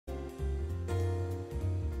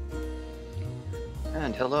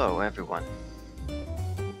And hello, everyone. Out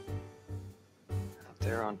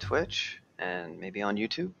there on Twitch and maybe on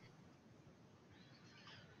YouTube.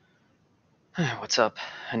 What's up?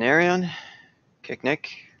 Anarion, Kick Nick,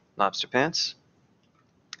 Lobster Pants.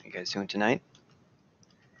 How you guys doing tonight?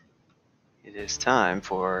 It is time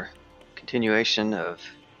for continuation of...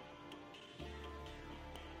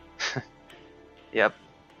 Yep,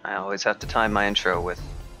 I always have to time my intro with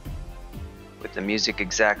the music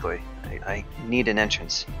exactly. I need an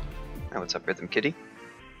entrance. What's up, Rhythm Kitty?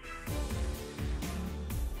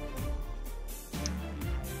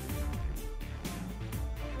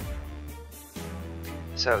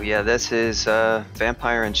 So yeah, this is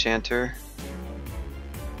Vampire Enchanter.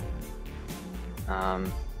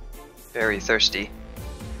 Very thirsty.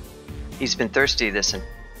 He's been thirsty this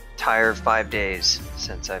entire 5 days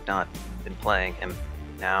since I've not been playing him.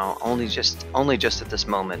 Now, only just at this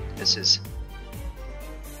moment, his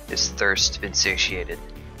thirst been satiated.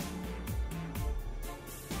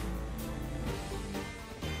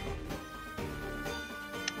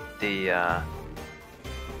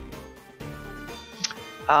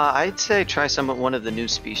 I'd say try one of the new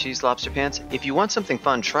species, Lobster Pants. If you want something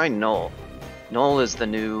fun, try Knoll. Knoll is the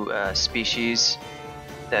new species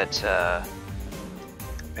that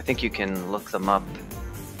I think you can look them up.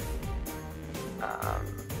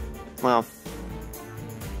 Well,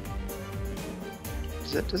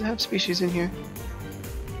 does it have species in here?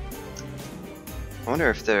 I wonder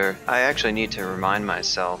if they're... I actually need to remind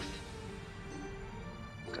myself.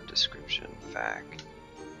 Got description, fact.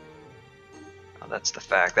 Oh, that's the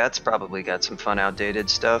fact. That's probably got some fun outdated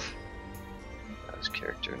stuff. Browse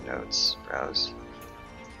character notes. Browse.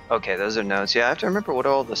 Okay, those are notes. Yeah, I have to remember what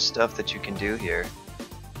all the stuff that you can do here.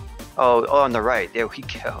 Oh, on the right. There we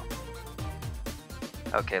go.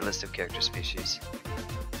 Okay, list of character species.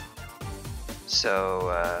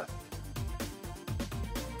 So,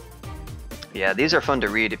 yeah, these are fun to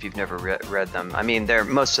read if you've never read them. I mean,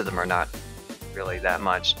 most of them are not really that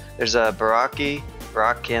much. There's a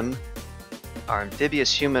Barakim, our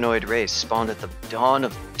amphibious humanoid race spawned at the dawn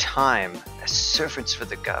of time as servants for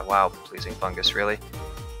the god. Wow, pleasing fungus, really.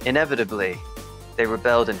 Inevitably, they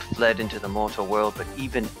rebelled and fled into the mortal world, but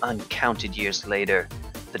even uncounted years later,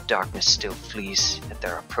 the darkness still flees at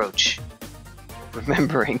their approach,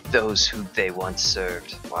 remembering those who they once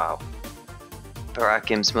served. Wow.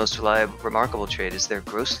 Barakim's most remarkable trait is their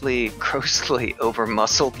grossly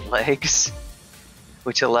over-muscled legs,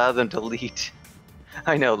 which allow them to lead.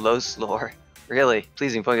 I know, low lore. Really,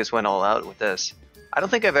 Pleasing Fungus went all out with this. I don't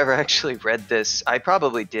think I've ever actually read this. I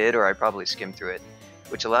probably did, or I probably skimmed through it,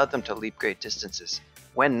 which allowed them to leap great distances.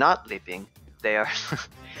 When not leaping, they are...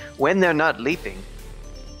 when they're not leaping,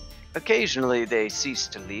 occasionally they cease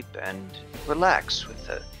to leap and relax with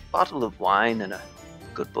a bottle of wine and a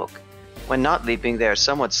good book. When not leaping, they are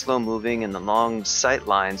somewhat slow-moving in the long sight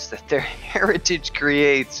lines that their heritage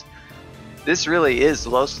creates. This really is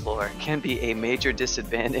Los lore. It can be a major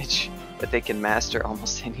disadvantage, but they can master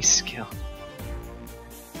almost any skill.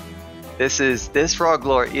 This frog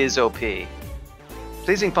lore is OP.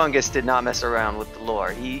 Pleasing Fungus did not mess around with the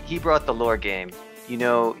lore. He brought the lore game. You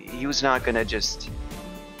know, he was not gonna just...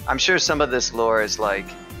 I'm sure some of this lore is like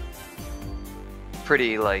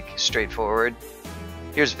pretty like straightforward.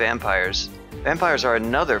 Here's vampires. Vampires are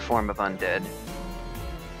another form of undead.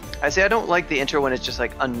 I say I don't like the intro when it's just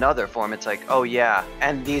like another form. It's like, oh yeah,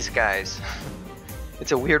 and these guys.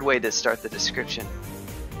 It's a weird way to start the description,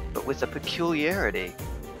 but with a peculiarity.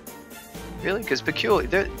 Really, because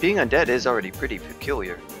being undead is already pretty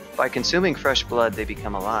peculiar. By consuming fresh blood, they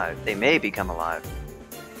become alive. They may become alive.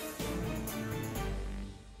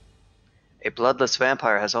 A bloodless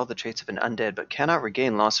vampire has all the traits of an undead, but cannot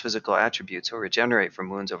regain lost physical attributes or regenerate from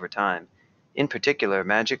wounds over time. In particular,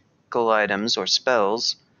 magical items or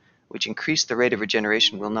spells which increase the rate of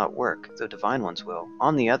regeneration will not work, though divine ones will.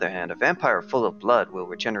 On the other hand, a vampire full of blood will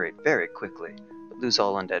regenerate very quickly, but lose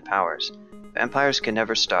all undead powers. Vampires can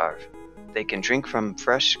never starve. They can drink from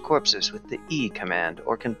fresh corpses with the E command,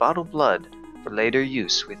 or can bottle blood for later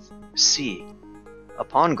use with C.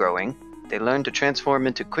 Upon growing, they learn to transform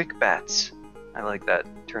into quick bats. I like that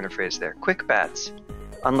turn of phrase there. Quick bats.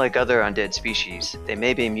 Unlike other undead species, they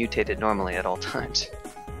may be mutated normally at all times.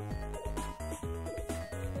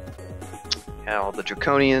 Yeah, all the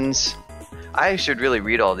Draconians. I should really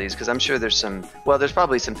read all these because I'm sure there's some... Well, there's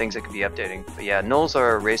probably some things that could be updating. But yeah, Gnolls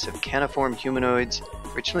are a race of caniform humanoids,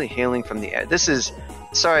 originally hailing from the air. This is...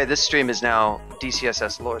 Sorry, this stream is now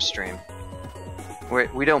DCSS lore stream.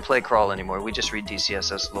 We don't play crawl anymore, we just read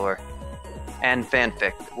DCSS lore. And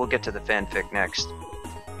fanfic. We'll get to the fanfic next.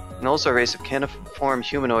 Gnolls are a race of caniform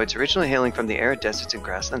humanoids originally hailing from the arid deserts and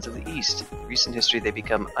grasslands of the east. In recent history, they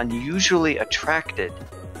become unusually attracted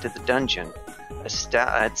to the dungeon. Let's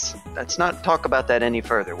not talk about that any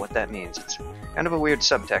further, what that means. It's kind of a weird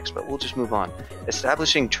subtext, but we'll just move on.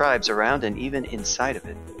 Establishing tribes around and even inside of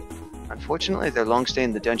it. Unfortunately, their long stay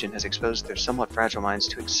in the dungeon has exposed their somewhat fragile minds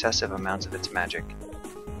to excessive amounts of its magic.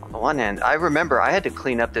 On the one hand, I remember I had to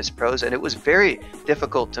clean up this prose, and it was very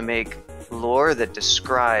difficult to make lore that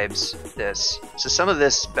describes this. So some of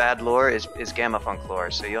this bad lore is Gamma Funk lore,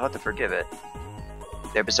 so you'll have to forgive it.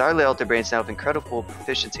 Their bizarrely altered brains now have incredible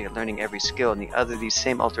proficiency at learning every skill, and these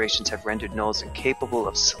same alterations have rendered gnolls incapable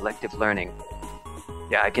of selective learning.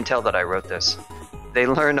 Yeah, I can tell that I wrote this. They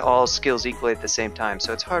learn all skills equally at the same time,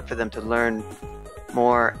 so it's hard for them to learn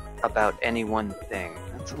more about any one thing.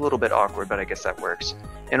 That's a little bit awkward, but I guess that works.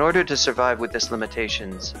 In order to survive with this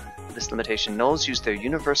limitation, gnolls use their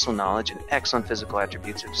universal knowledge and excellent physical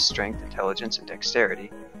attributes of strength, intelligence, and dexterity.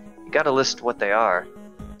 You gotta list what they are.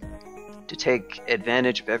 To take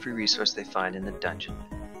advantage of every resource they find in the dungeon.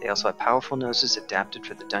 They also have powerful noses adapted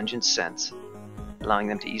for the dungeon's sense, allowing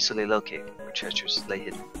them to easily locate where treasures lay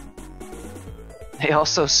hidden. They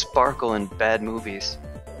also sparkle in bad movies.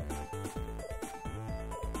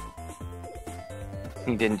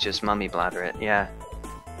 He didn't just mummy bladder it, yeah.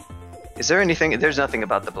 Is there anything? There's nothing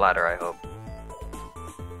about the bladder, I hope.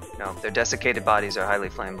 No, their desiccated bodies are highly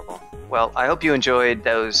flammable. Well, I hope you enjoyed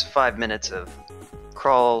those 5 minutes of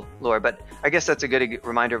crawl lore, but I guess that's a good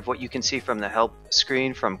reminder of what you can see from the help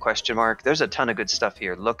screen from ? There's a ton of good stuff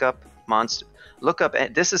here. Look up monster. Look up,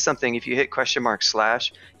 and this is something, if you hit !/,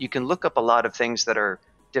 you can look up a lot of things that are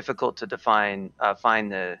difficult to define,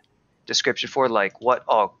 find the description for, like what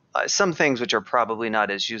all, some things which are probably not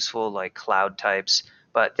as useful, like cloud types,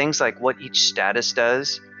 but things like what each status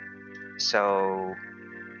does. So,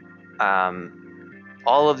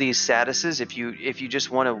 all of these statuses, if you just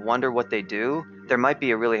want to wonder what they do, there might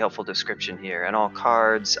be a really helpful description here. And all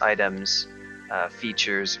cards, items,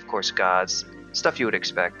 features, of course, gods, stuff you would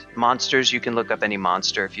expect. Monsters, you can look up any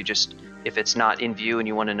monster if it's not in view and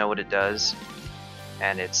you want to know what it does.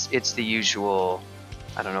 And it's the usual.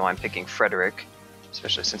 I don't know why I'm picking Frederick,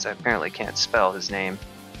 especially since I apparently can't spell his name.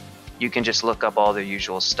 You can just look up all their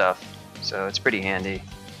usual stuff, so it's pretty handy.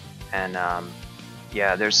 And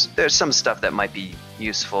yeah, there's some stuff that might be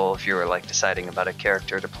useful if you were like deciding about a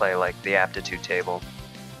character to play, like the aptitude table.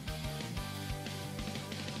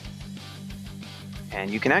 And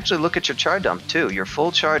you can actually look at your char dump too, your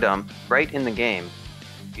full char dump right in the game.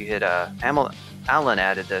 You hit Alan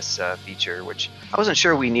added this feature, which I wasn't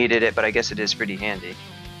sure we needed it, but I guess it is pretty handy.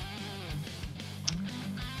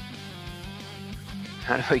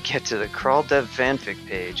 How do we get to the Crawl Dev fanfic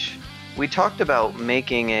page? We talked about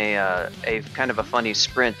making a kind of a funny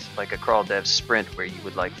sprint, like a Crawl Dev sprint, where you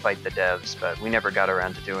would like fight the devs, but we never got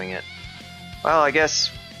around to doing it. Well, I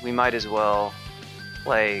guess we might as well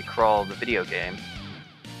play Crawl the video game.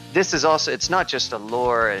 This is also, it's not just a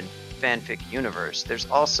lore and fanfic universe. There's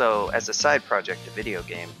also, as a side project, a video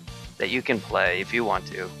game that you can play if you want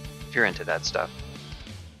to, if you're into that stuff.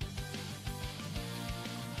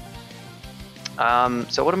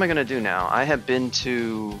 So what am I going to do now? I have been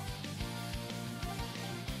to...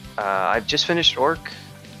 I've just finished Orc.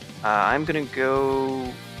 I'm going to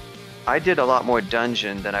go... I did a lot more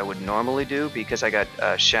dungeon than I would normally do because I got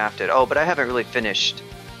shafted. Oh, but I haven't really finished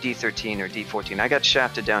D13 or D14. I got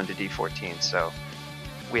shafted down to D14, so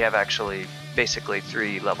we have actually basically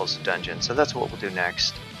 3 levels of dungeon. So that's what we'll do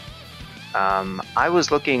next. I was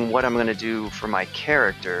looking what I'm going to do for my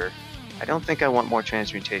character. I don't think I want more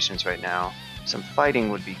transmutations right now. Some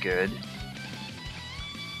fighting would be good.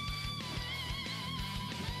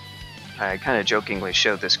 I kind of jokingly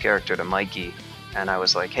showed this character to Mikey, and I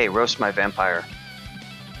was like, "Hey, roast my vampire."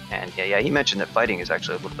 And yeah, he mentioned that fighting is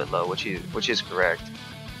actually a little bit low, which is correct.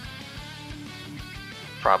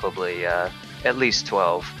 Probably at least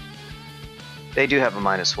 12. They do have a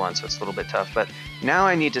 -1, so it's a little bit tough. But now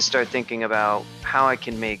I need to start thinking about how I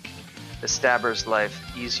can make the stabber's life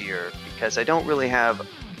easier, because I don't really have...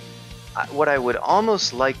 What I would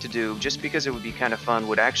almost like to do, just because it would be kind of fun,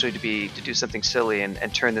 would actually be to do something silly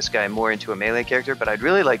and turn this guy more into a melee character, but I'd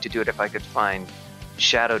really like to do it if I could find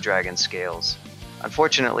Shadow Dragon scales.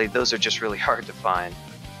 Unfortunately, those are just really hard to find.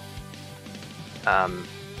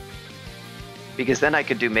 Because then I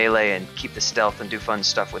could do melee and keep the stealth and do fun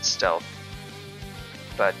stuff with stealth.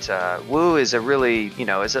 But Wu is a really,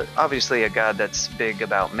 obviously a god that's big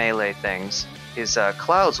about melee things. His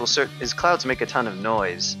clouds make a ton of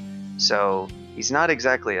noise. So he's not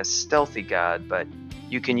exactly a stealthy god, but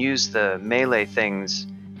you can use the melee things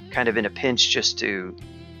kind of in a pinch just to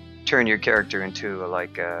turn your character into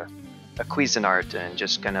like a Cuisinart and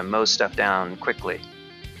just kind of mow stuff down quickly.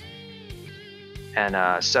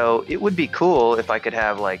 And so it would be cool if I could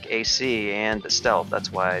have like AC and the stealth.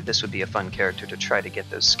 That's why this would be a fun character to try to get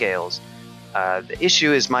those scales. The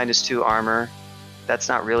issue is -2 armor. That's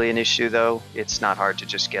not really an issue though. It's not hard to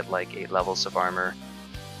just get like 8 levels of armor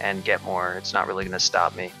and get more. It's not really going to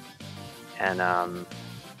stop me. And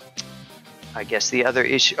I guess the other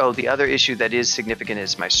issue that is significant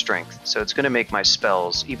is my strength. So it's going to make my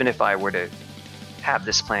spells, even if I were to have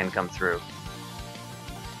this plan come through.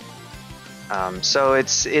 So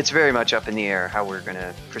it's very much up in the air how we're going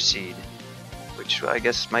to proceed, which I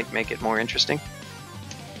guess might make it more interesting.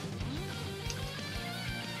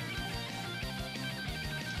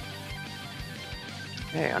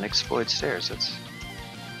 Hey, unexplored stairs. That's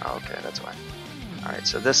okay. That's why. All right.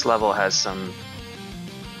 So this level has some.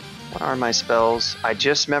 What are my spells? I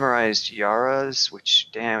just memorized Yara's, which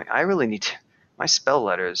damn, I really need to. My spell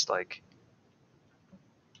letters, like,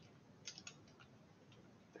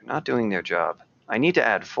 they're not doing their job. I need to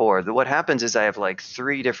add 4. What happens is I have like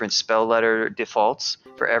 3 different spell letter defaults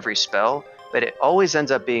for every spell, but it always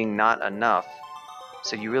ends up being not enough.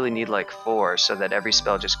 So you really need like 4 so that every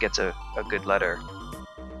spell just gets a good letter.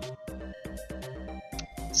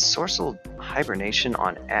 Sorceral Hibernation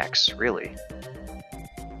on X, really?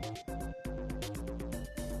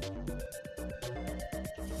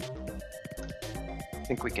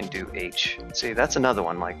 I think we can do H. See, that's another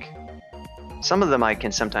one, like, some of them I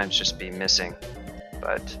can sometimes just be missing,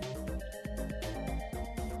 but...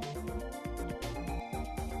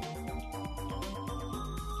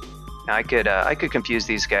 Now I could confuse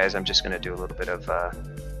these guys. I'm just gonna do a little bit of,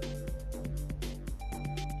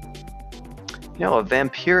 you know, a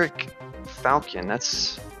Vampiric Falcon,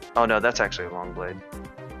 that's... Oh no, that's actually a long blade.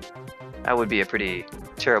 That would be a pretty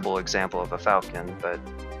terrible example of a falcon, but...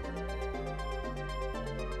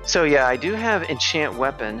 So yeah, I do have Enchant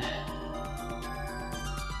Weapon. How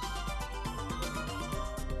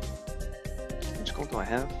much gold do I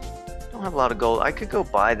have? I don't have a lot of gold. I could go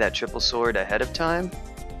buy that triple sword ahead of time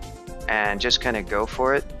and just kind of go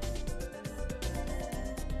for it.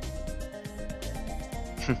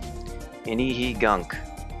 Inihi Gunk.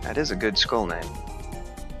 That is a good scroll name.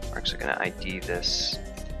 We're actually going to ID this.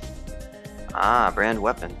 Ah, brand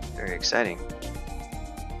weapon. Very exciting.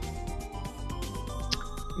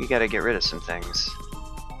 We got to get rid of some things.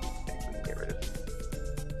 I think we can get rid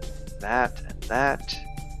of that and that.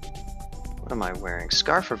 What am I wearing?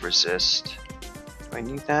 Scarf of Resist. Do I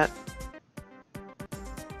need that?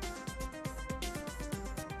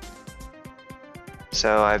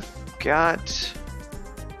 So I've got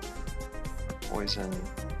poison.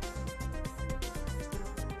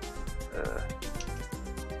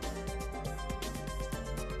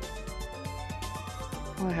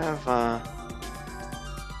 Do I have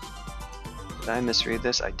did I misread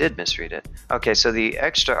this? I did misread it. Okay, so the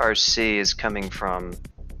extra RC is coming from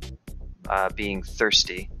being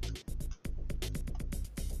thirsty.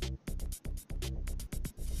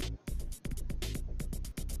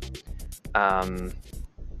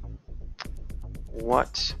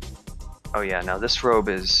 What? Oh yeah, now this robe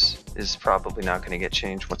is probably not going to get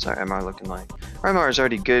changed. What's our MR looking like? Our MR is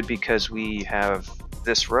already good because we have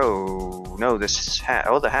this robe. No, this hat.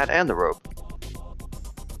 Oh, the hat and the robe.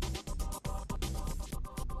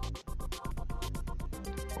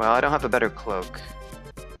 Well, I don't have a better cloak.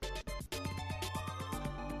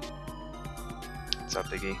 What's up,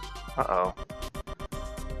 Biggie? Uh-oh.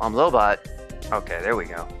 Lobot. Okay, there we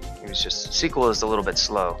go. He was just... Sequel is a little bit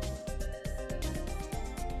slow.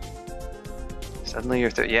 Suddenly you're...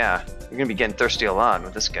 Yeah, you're gonna be getting thirsty a lot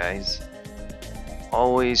with this guy. He's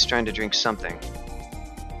always trying to drink something.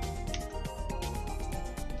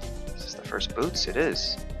 Is this the first boots? It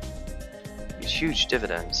is. These huge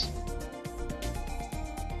dividends.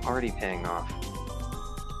 Already paying off.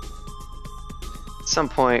 At some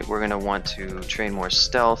point we're going to want to train more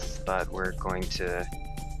stealth, but we're going to...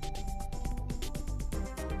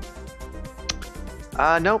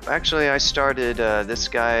 Nope, actually I started this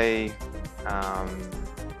guy...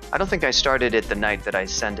 I don't think I started it the night that I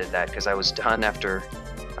sended that, because I was done after...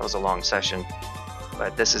 That was a long session.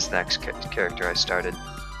 But this is the next character I started.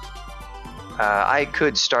 I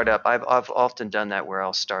could start up. I've often done that where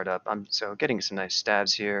I'll start up. So getting some nice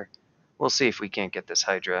stabs here. We'll see if we can't get this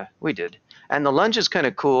Hydra. We did. And the lunge is kind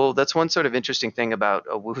of cool. That's one sort of interesting thing about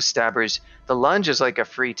a Wu stabbers. The lunge is like a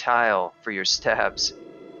free tile for your stabs.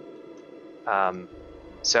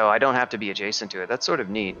 So I don't have to be adjacent to it. That's sort of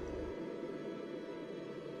neat.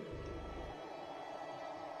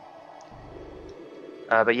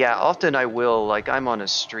 But yeah, often I will, like I'm on a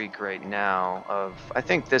streak right now of, I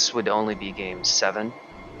think this would only be game 7,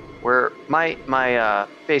 where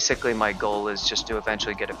basically my goal is just to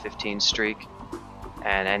eventually get a 15 streak,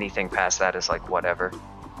 and anything past that is like whatever.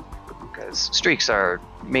 Because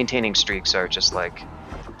maintaining streaks are just like,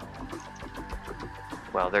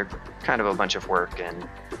 well, they're kind of a bunch of work, and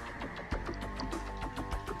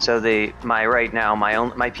so right now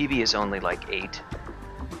my PB is only like 8.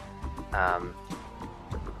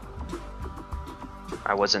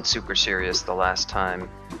 I wasn't super serious the last time.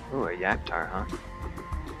 Ooh, a Yaktar, huh?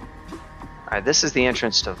 Alright, this is the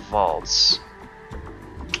entrance to vaults.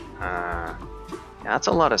 Yeah, that's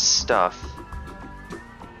a lot of stuff.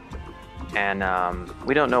 And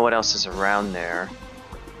we don't know what else is around there.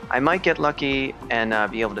 I might get lucky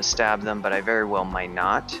and be able to stab them, but I very well might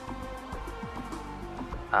not.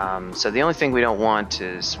 So the only thing we don't want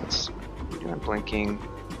is... What's doing blinking?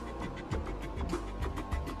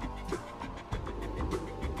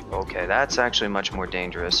 Okay, that's actually much more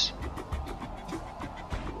dangerous.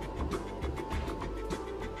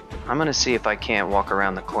 I'm gonna see if I can't walk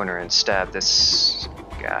around the corner and stab this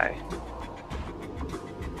guy.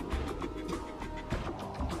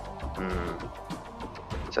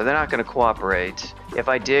 So they're not gonna cooperate. If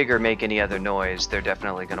I dig or make any other noise, they're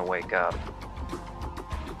definitely gonna wake up.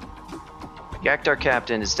 Yaktar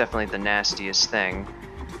Captain is definitely the nastiest thing.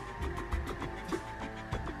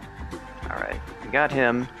 Alright, we got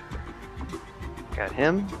him. Got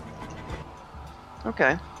him.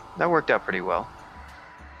 Okay, that worked out pretty well.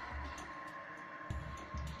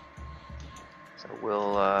 So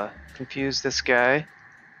we'll confuse this guy.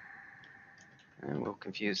 And we'll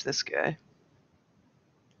confuse this guy.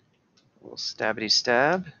 We'll stabbity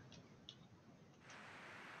stab.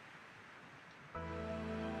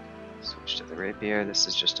 Switch to the rapier. This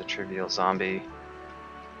is just a trivial zombie.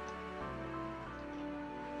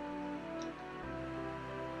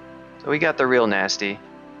 So we got the real nasty.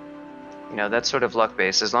 You know, that's sort of luck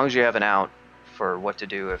based, as long as you have an out for what to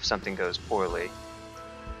do if something goes poorly.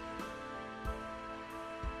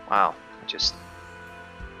 Wow, I just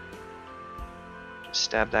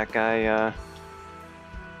stabbed that guy.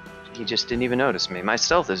 He just didn't even notice me. My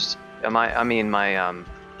stealth is, my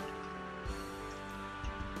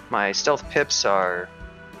stealth pips are,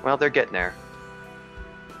 well, they're getting there.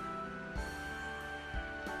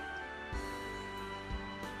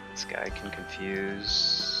 This guy can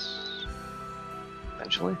confuse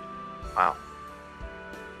eventually. Wow.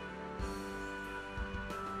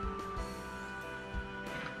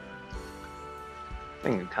 I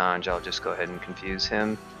think in Conj, I'll just go ahead and confuse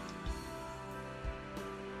him.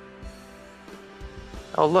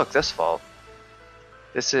 Oh look, this vault.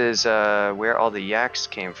 This is where all the yaks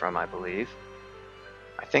came from, I believe.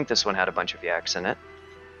 I think this one had a bunch of yaks in it.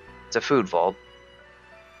 It's a food vault.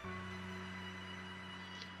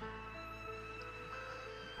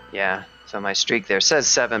 Yeah, so my streak there says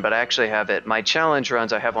 7, but I actually have it. My challenge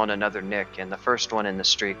runs I have on another Nick, and the first one in the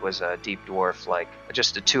streak was a Deep Dwarf, like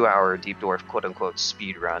just a 2-hour Deep Dwarf quote-unquote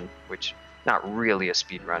speed run, which not really a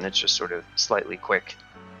speed run, it's just sort of slightly quick.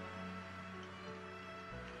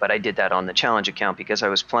 But I did that on the challenge account because I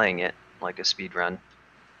was playing it like a speed run.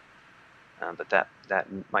 But that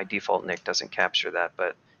my default Nick doesn't capture that.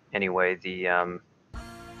 But anyway, yeah,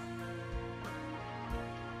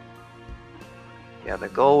 the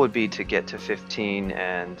goal would be to get to 15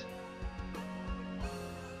 and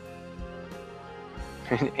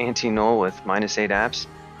anti-null with -8 apps.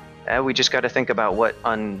 We just got to think about what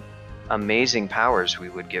amazing powers we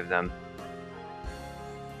would give them.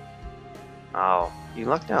 Oh, you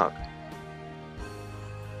lucked out.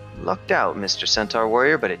 Lucked out, Mr. Centaur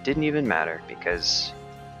Warrior, but it didn't even matter because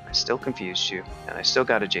I still confused you and I still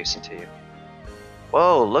got adjacent to you.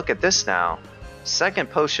 Whoa, look at this now. Second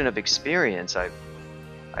potion of experience, I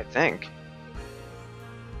think.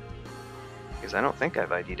 Because I don't think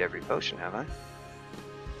I've ID'd every potion, have I?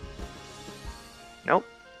 Nope.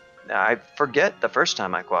 I forget the first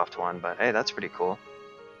time I quaffed one, but hey, that's pretty cool.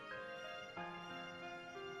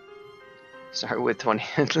 Start with 20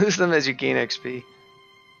 and lose them as you gain XP.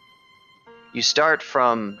 You start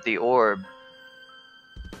from the orb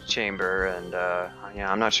chamber, and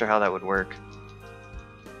yeah, I'm not sure how that would work.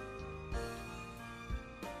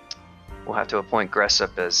 We'll have to appoint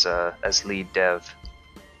Gressup as lead dev.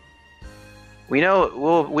 We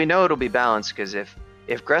know it'll be balanced because if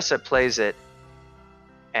Gressup plays it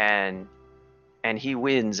and he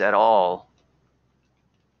wins at all,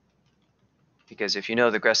 because if you know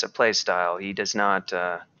the Gressup play style, he does not.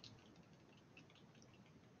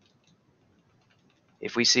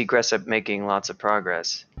 If we see Gressup making lots of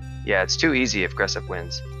progress, yeah, it's too easy if Gressup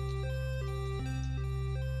wins.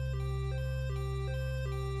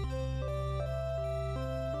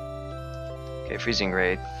 Freezing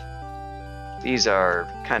Wraith. These are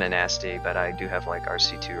kind of nasty, but I do have like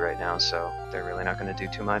RC2 right now, so they're really not going to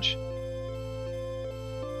do too much.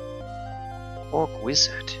 Orc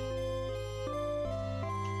Wizard.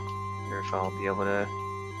 Wonder if I'll be able to...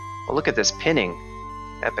 Oh, look at this pinning.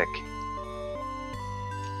 Epic.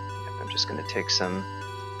 I'm just going to take some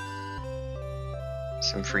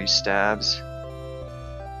free stabs.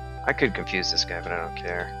 I could confuse this guy, but I don't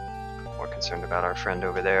care. I'm more concerned about our friend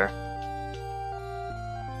over there.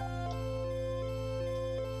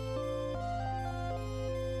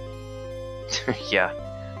 Yeah.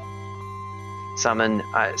 Summon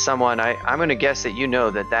someone. I'm going to guess that you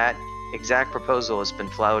know that exact proposal has been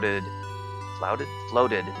floated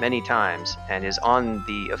many times and is on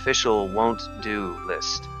the official won't do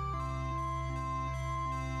list.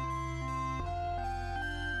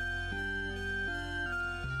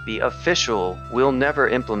 The official will never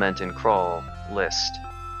implement and crawl list.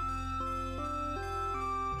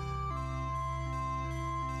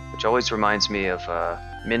 Which always reminds me of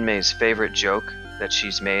Minmay's favorite joke that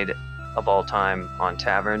she's made of all time on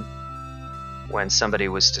Tavern when somebody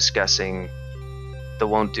was discussing the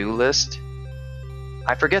won't do list.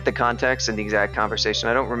 I forget the context and the exact conversation.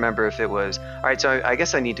 I don't remember if it was, alright, so I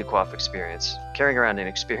guess I need to quaff experience. Carrying around an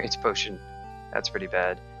experience potion, that's pretty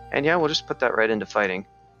bad. And yeah, we'll just put that right into fighting.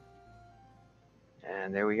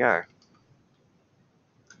 And there we are.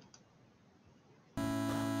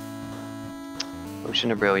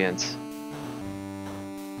 Potion of Brilliance.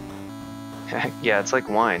 Yeah, it's like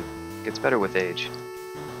wine. It gets better with age.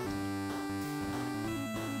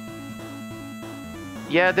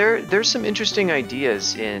 Yeah, there's some interesting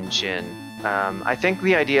ideas in Jian. I think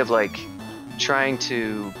the idea of like trying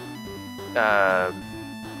to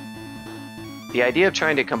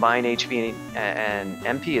combine HP and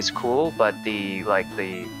MP is cool, but the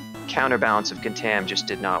counterbalance of Contam just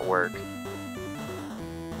did not work.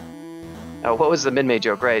 Oh, what was the Minmay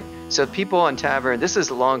joke, right? So people on Tavern, this is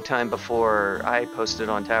a long time before I posted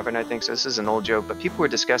on Tavern, I think, so this is an old joke, but people were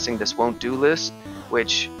discussing this won't do list,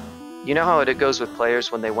 which, you know how it goes with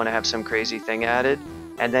players when they want to have some crazy thing added,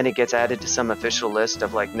 and then it gets added to some official list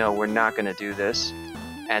of like, no, we're not going to do this,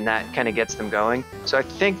 and that kind of gets them going. So I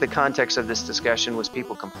think the context of this discussion was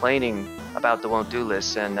people complaining about the won't do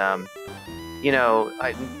list, and you know,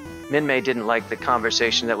 Minmay didn't like the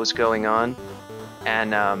conversation that was going on,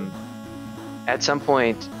 and at some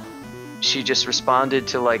point she just responded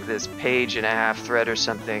to like this page-and-a-half thread or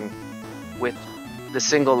something with the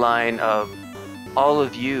single line of, all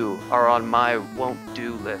of you are on my won't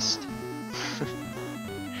do list.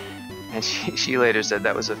 And she later said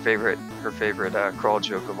that was her favorite crawl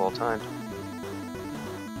joke of all time.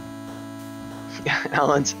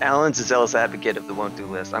 Alan's a zealous advocate of the won't do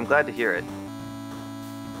list. I'm glad to hear it.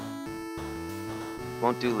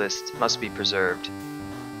 Won't do list must be preserved.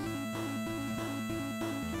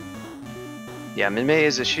 Yeah, Minmay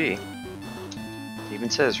is a she. It even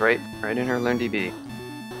says right in her LearnDB.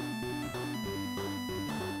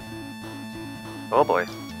 Oh boy.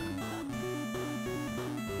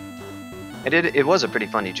 It was a pretty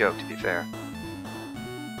funny joke, to be fair.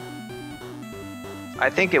 I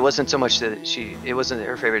think it wasn't so much that it wasn't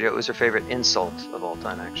her favorite joke, it was her favorite insult of all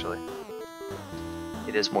time, actually.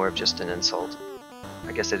 It is more of just an insult.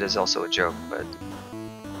 I guess it is also a joke, but...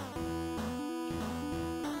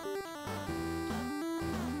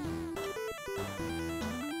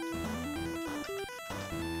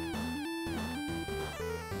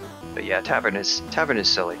 But yeah, Tavern is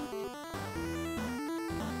silly.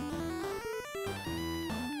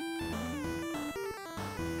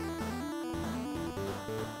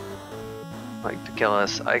 Like to kill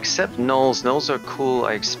us. I accept nulls. Nulls are cool.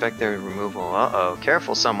 I expect their removal. Uh-oh.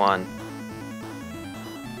 Careful, someone.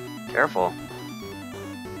 Careful.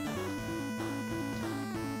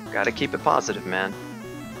 Gotta keep it positive, man.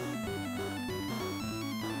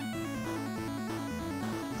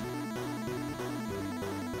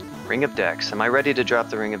 Ring of Dex. Am I ready to drop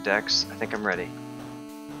the Ring of Dex? I think I'm ready.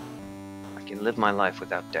 I can live my life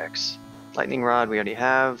without Dex. Lightning Rod we already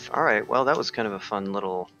have. Alright, well that was kind of a fun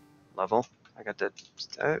little level. I got the...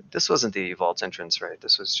 this wasn't the Vault entrance, right?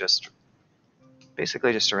 This was just...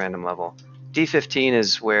 basically just a random level. D15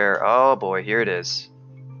 is where... oh boy, here it is.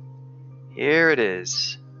 Here it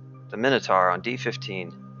is. The Minotaur on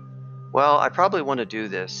D15. Well, I probably want to do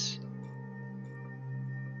this.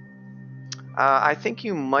 I think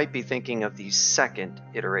you might be thinking of the second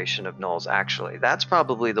iteration of nulls, actually. That's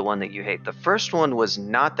probably the one that you hate. The first one was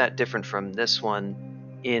not that different from this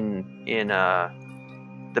one in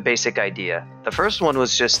the basic idea. The first one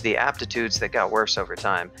was just the aptitudes that got worse over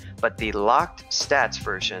time, but the locked stats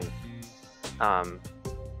version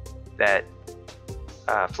that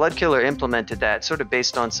Flood Killer implemented that sort of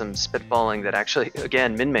based on some spitballing that actually,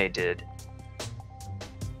 again, Minmay did.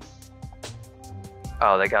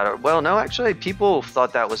 Oh, they got it. Well, no, actually, people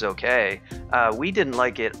thought that was okay. We didn't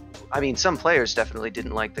like it. I mean, some players definitely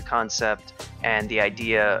didn't like the concept and the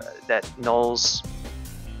idea that nulls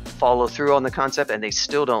follow through on the concept, and they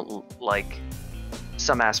still don't like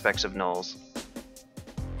some aspects of nulls.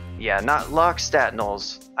 Yeah, not lock stat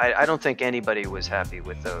nulls. I don't think anybody was happy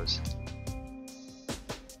with those.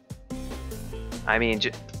 I mean,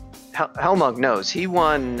 Hellmonk knows. He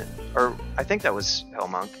won, or I think that was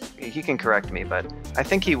Hellmonk. He can correct me, but I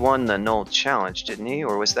think he won the null challenge, didn't he?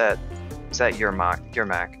 Or was that your Mac?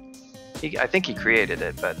 I think he created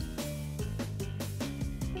it, but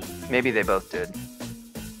maybe they both did.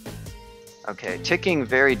 Okay, ticking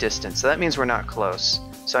very distant, so that means we're not close.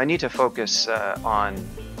 So I need to focus on...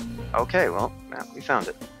 Okay, well, we found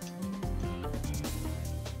it.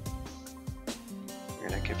 We're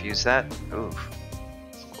gonna confuse that. Oof,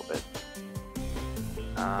 just a little bit.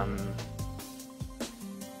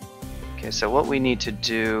 Okay, so what we need to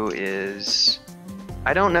do is...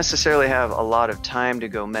 I don't necessarily have a lot of time to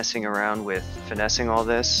go messing around with finessing all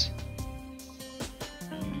this.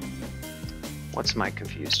 What's my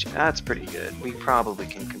confused? That's pretty good. We probably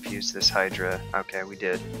can confuse this Hydra. Okay, we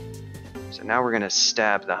did. So now we're gonna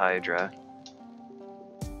stab the Hydra.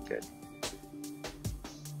 Good.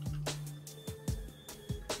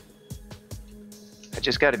 I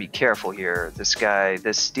just gotta be careful here. This guy,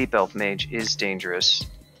 this Deep Elf Mage is dangerous.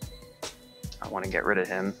 I wanna get rid of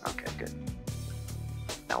him. Okay, good.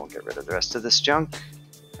 Now we'll get rid of the rest of this junk.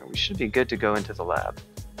 And we should be good to go into the lab.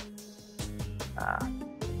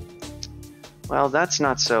 Well, that's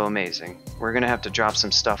not so amazing. We're gonna have to drop some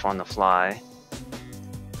stuff on the fly.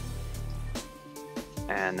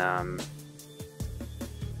 And,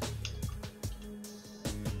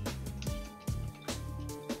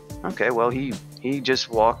 okay, well, he just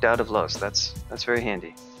walked out of Los. That's very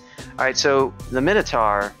handy. Alright, so the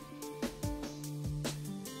Minotaur...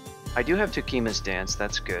 I do have Tukima's Dance,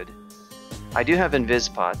 that's good. I do have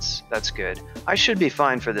Invis Pots, that's good. I should be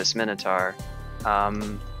fine for this Minotaur.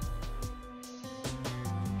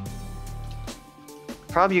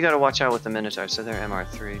 Probably you gotta watch out with the Minotaur, so they're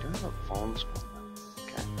MR3. Do I have phones?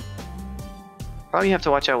 Okay. Probably you have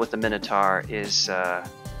to watch out with the Minotaur is,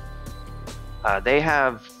 they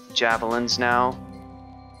have javelins now,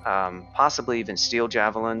 possibly even steel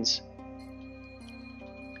javelins.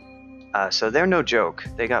 So they're no joke.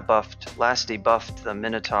 They got buffed. Lasty buffed the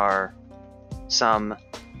Minotaur some,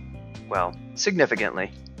 well,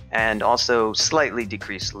 significantly. And also slightly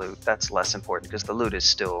decreased loot. That's less important because the loot is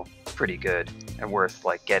still pretty good and worth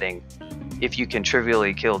like getting. If you can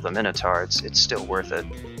trivially kill the Minotaur, it's still worth it.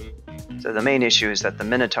 So the main issue is that the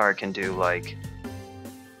Minotaur can do like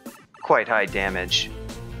quite high damage.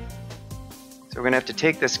 So we're going to have to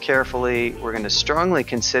take this carefully. We're going to strongly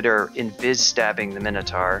consider invis stabbing the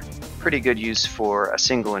Minotaur. Pretty good use for a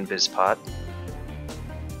single invis pot.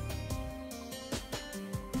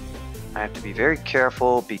 I have to be very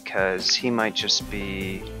careful because he might just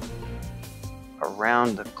be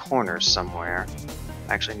around the corner somewhere.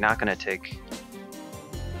 I'm actually not going to take...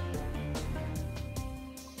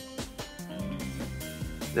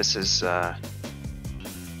 This is... Okay,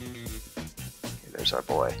 there's our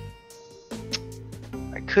boy.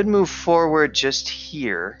 I could move forward just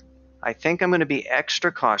here. I think I'm going to be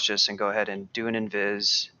extra cautious and go ahead and do an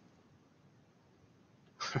invis.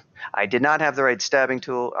 I did not have the right stabbing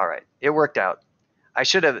tool. All right, it worked out. I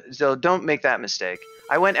should have, so don't make that mistake.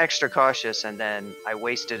 I went extra cautious and then I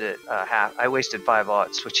wasted it I wasted 5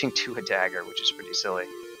 aught switching to a dagger, which is pretty silly.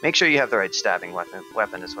 Make sure you have the right stabbing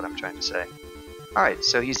weapon is what I'm trying to say. All right,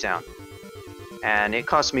 so he's down. And it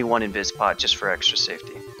cost me 1 invis pot just for extra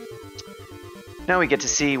safety. Now we get to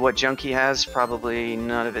see what junk he has. Probably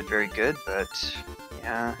none of it very good, but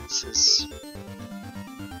yeah, this is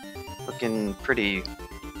looking pretty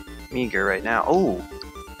meager right now. Oh!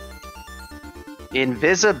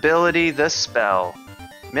 Invisibility the spell.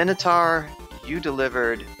 Minotaur, you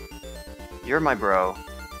delivered. You're my bro.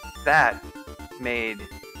 That made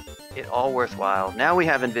it all worthwhile. Now we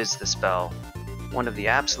have Invis the spell. One of the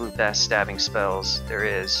absolute best stabbing spells there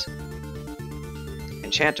is.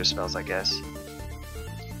 Enchanter spells, I guess.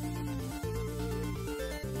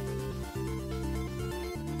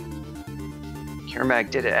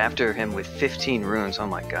 Kermag did it after him with 15 runes. Oh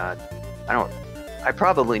my god. I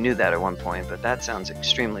probably knew that at one point, but that sounds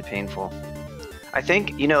extremely painful. I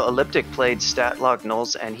think, you know, Elliptic played stat lock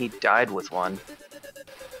nulls and he died with one.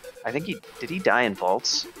 I think did he die in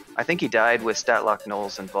vaults? I think he died with stat lock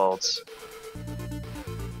nulls and vaults.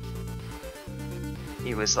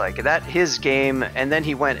 He was like, that his game, and then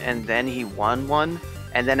he went and then he won one,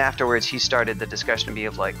 and then afterwards he started the discussion to me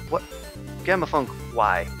of like, what? Gamma Funk,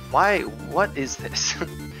 why? Why? What is this?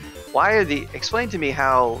 Why are explain to me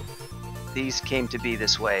how these came to be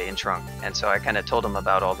this way in Trunk. And so I kind of told him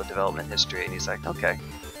about all the development history, and he's like, okay.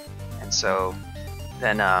 And so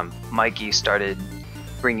then Mikey started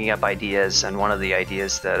bringing up ideas, and one of the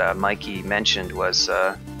ideas that Mikey mentioned was,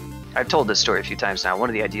 I've told this story a few times now, one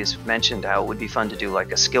of the ideas mentioned how it would be fun to do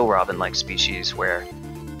like a skill robin-like species where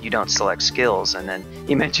you don't select skills, and then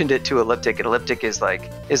he mentioned it to Elliptic, and Elliptic is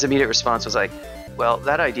like, his immediate response was like, well,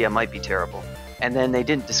 that idea might be terrible. And then they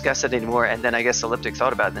didn't discuss it anymore, and then I guess Elliptic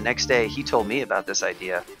thought about it. The next day, he told me about this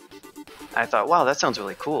idea. I thought, wow, that sounds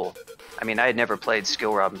really cool. I mean, I had never played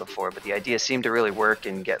Skill Robin before, but the idea seemed to really work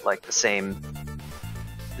and get like the same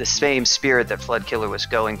spirit that Flood Killer was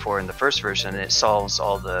going for in the first version. And it solves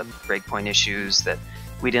all the breakpoint issues that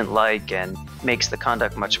we didn't like and makes the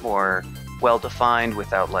conduct much more well-defined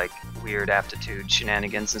without like weird aptitude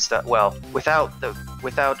shenanigans and stuff. Well, without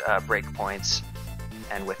breakpoints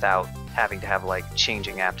and without having to have like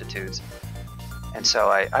changing aptitudes. And so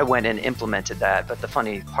I went and implemented that, but the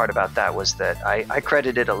funny part about that was that I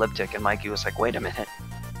credited Elliptic, and Mikey was like, wait a minute,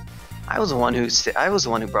 I was the one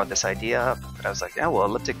who brought this idea up. But I was like, yeah, well,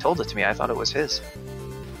 Elliptic told it to me, I thought it was his.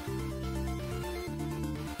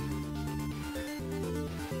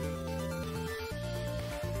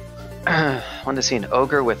 Want to see an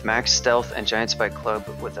ogre with max stealth and giant spike club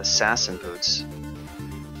with assassin boots.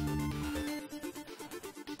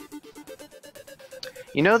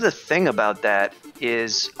 You know, the thing about that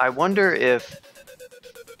is, I wonder if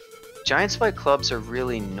giant spike clubs are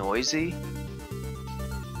really noisy.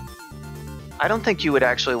 I don't think you would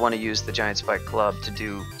actually want to use the giant spike club to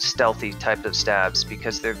do stealthy type of stabs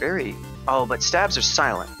because they're very... Oh, but stabs are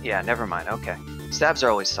silent. Yeah, never mind. Okay. Stabs are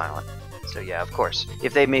always silent. So yeah, of course.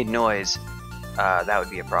 If they made noise, that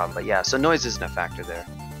would be a problem. But yeah, so noise isn't a factor there.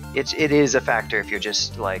 It is a factor if you're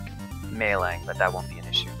just like meleeing, but that won't be an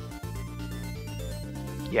issue.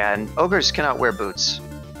 Yeah, and ogres cannot wear boots.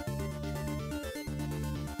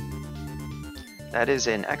 That is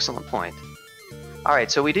an excellent point.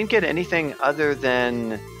 Alright, so we didn't get anything other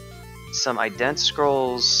than some ident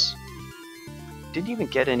scrolls. Didn't even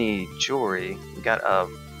get any jewelry. We got a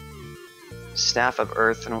Staff of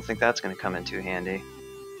Earth. I don't think that's going to come in too handy.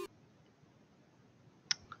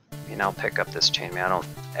 I mean, I'll pick up this chainmail. I don't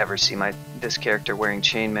ever see this character wearing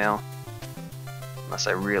chainmail. Unless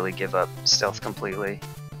I really give up stealth completely.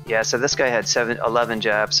 Yeah, so this guy had 11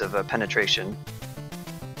 jabs of penetration.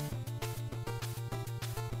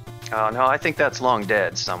 Oh no, I think that's long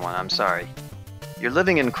dead, someone. I'm sorry. You're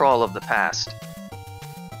living in Crawl of the past.